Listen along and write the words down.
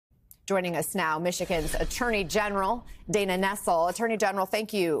Joining us now, Michigan's Attorney General Dana Nessel. Attorney General,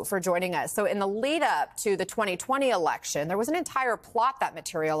 thank you for joining us. So in the lead up to the 2020 election, there was an entire plot that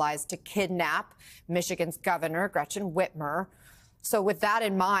materialized to kidnap Michigan's governor, Gretchen Whitmer. So with that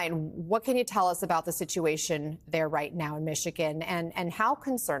in mind, what can you tell us about the situation there right now in Michigan? And how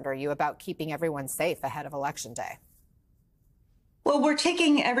concerned are you about keeping everyone safe ahead of Election Day? Well, we're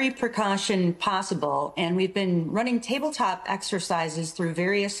taking every precaution possible, and we've been running tabletop exercises through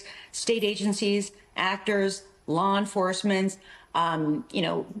various state agencies, actors, law enforcement,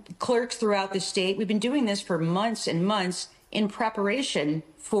 clerks throughout the state. We've been doing this for months and months in preparation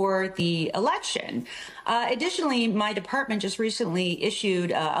for the election. Additionally, my department just recently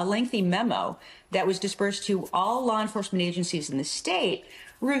issued a lengthy memo that was dispersed to all law enforcement agencies in the state,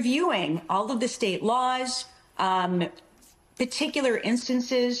 reviewing all of the state laws, particular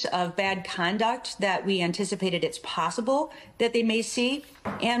instances of bad conduct that we anticipated it's possible that they may see,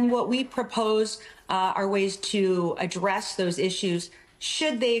 and what we propose are ways to address those issues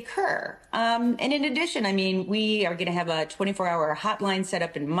should they occur. And in addition, we are going to have a 24-hour hotline set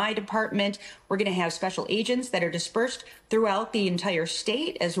up in my department. We're going to have special agents that are dispersed throughout the entire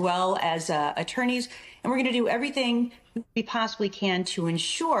state, as well as attorneys. And we're going to do everything we possibly can to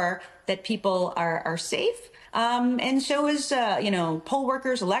ensure that people are safe. And so is, poll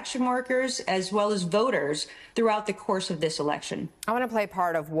workers, election workers, as well as voters throughout the course of this election. I want to play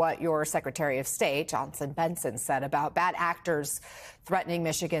part of what your Secretary of State, Johnson Benson, said about bad actors threatening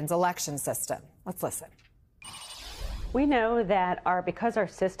Michigan's election system. Let's listen. We know that because our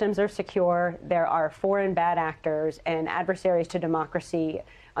systems are secure, there are foreign bad actors and adversaries to democracy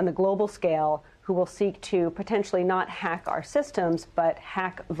on the global scale who will seek to potentially not hack our systems, but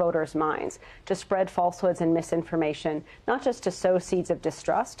hack voters' minds, to spread falsehoods and misinformation, not just to sow seeds of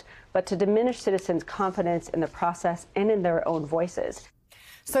distrust, but to diminish citizens' confidence in the process and in their own voices.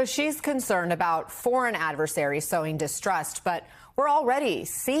 So she's concerned about foreign adversaries sowing distrust, but we're already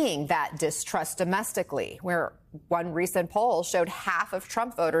seeing that distrust domestically, where one recent poll showed half of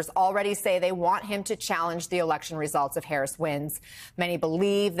Trump voters already say they want him to challenge the election results if Harris wins. Many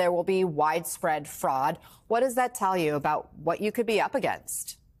believe there will be widespread fraud. What does that tell you about what you could be up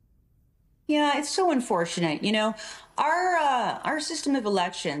against? Yeah, it's so unfortunate. Our system of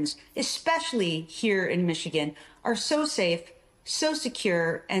elections, especially here in Michigan, are so safe, so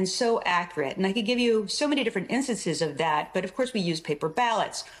secure, and so accurate. And I could give you so many different instances of that. But of course, we use paper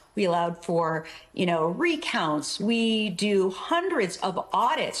ballots. We allowed for, recounts. We do hundreds of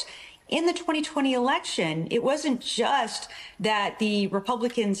audits. In the 2020 election, it wasn't just that the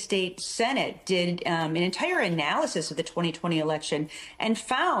Republican State Senate did an entire analysis of the 2020 election and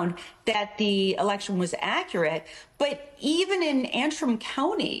found that the election was accurate, but even in Antrim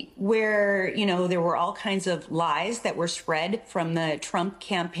County, where, there were all kinds of lies that were spread from the Trump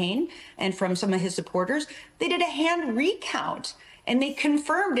campaign and from some of his supporters, they did a hand recount. And they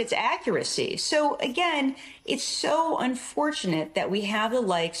confirmed its accuracy. So again, it's so unfortunate that we have the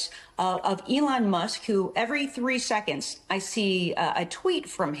likes of Elon Musk, who every 3 seconds I see a tweet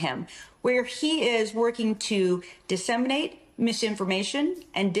from him where he is working to disseminate misinformation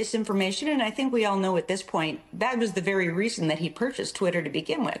and disinformation. And I think we all know at this point that was the very reason that he purchased Twitter to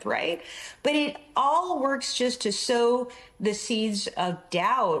begin with, right? But it all works just to sow the seeds of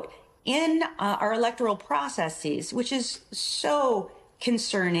doubt in our electoral processes, which is so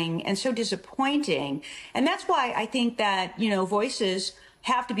concerning and so disappointing. And that's why I think that, voices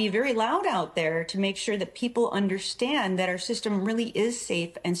have to be very loud out there to make sure that people understand that our system really is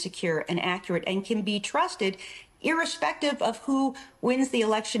safe and secure and accurate and can be trusted, irrespective of who wins the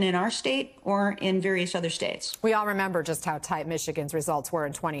election in our state or in various other states. We all remember just how tight Michigan's results were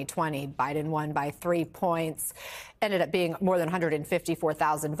in 2020. Biden won by 3 points, ended up being more than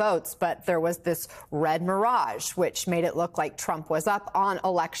 154,000 votes. But there was this red mirage, which made it look like Trump was up on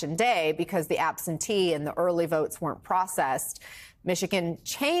Election Day because the absentee and the early votes weren't processed. Michigan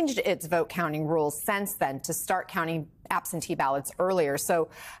changed its vote counting rules since then to start counting absentee ballots earlier. So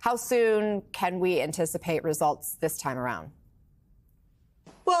how soon can we anticipate results this time around?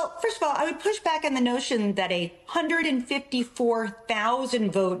 Well, first of all, I would push back on the notion that a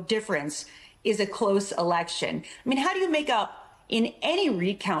 154,000 vote difference is a close election. How do you make up in any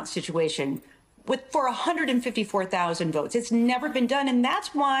recount situation for 154,000 votes? It's never been done. And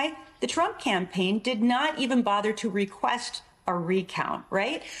that's why the Trump campaign did not even bother to request a recount,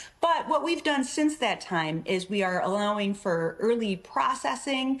 right? But what we've done since that time is we are allowing for early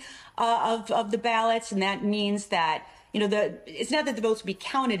processing of the ballots. And that means that, it's not that the votes will be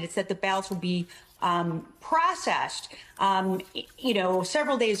counted, it's that the ballots will be processed,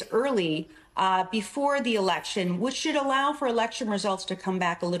 several days early before the election, which should allow for election results to come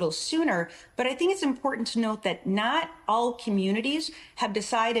back a little sooner. But I think it's important to note that not all communities have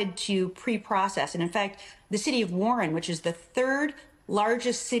decided to pre-process. And in fact, the city of Warren, which is the third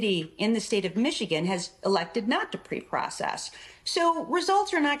largest city in the state of Michigan, has elected not to pre-process. So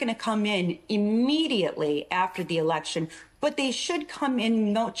results are not going to come in immediately after the election, but they should come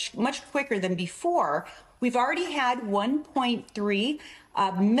in much quicker than before. We've already had 1.3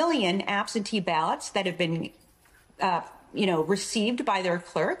 million absentee ballots that have been, received by their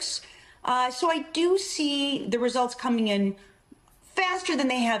clerks. So I do see the results coming in faster than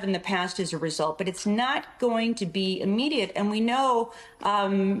they have in the past as a result, but it's not going to be immediate. And we know,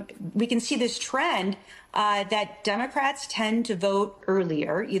 we can see this trend that Democrats tend to vote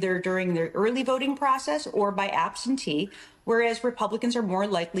earlier, either during the early voting process or by absentee, whereas Republicans are more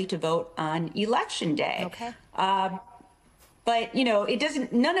likely to vote on Election Day. Okay. But, it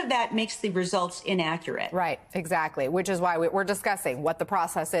doesn't, none of that makes the results inaccurate. Right, exactly, which is why we're discussing what the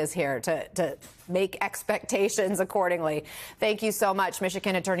process is here to make expectations accordingly. Thank you so much,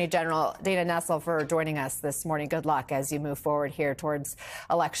 Michigan Attorney General Dana Nessel, for joining us this morning. Good luck as you move forward here towards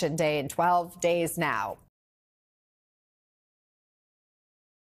Election Day in 12 days now.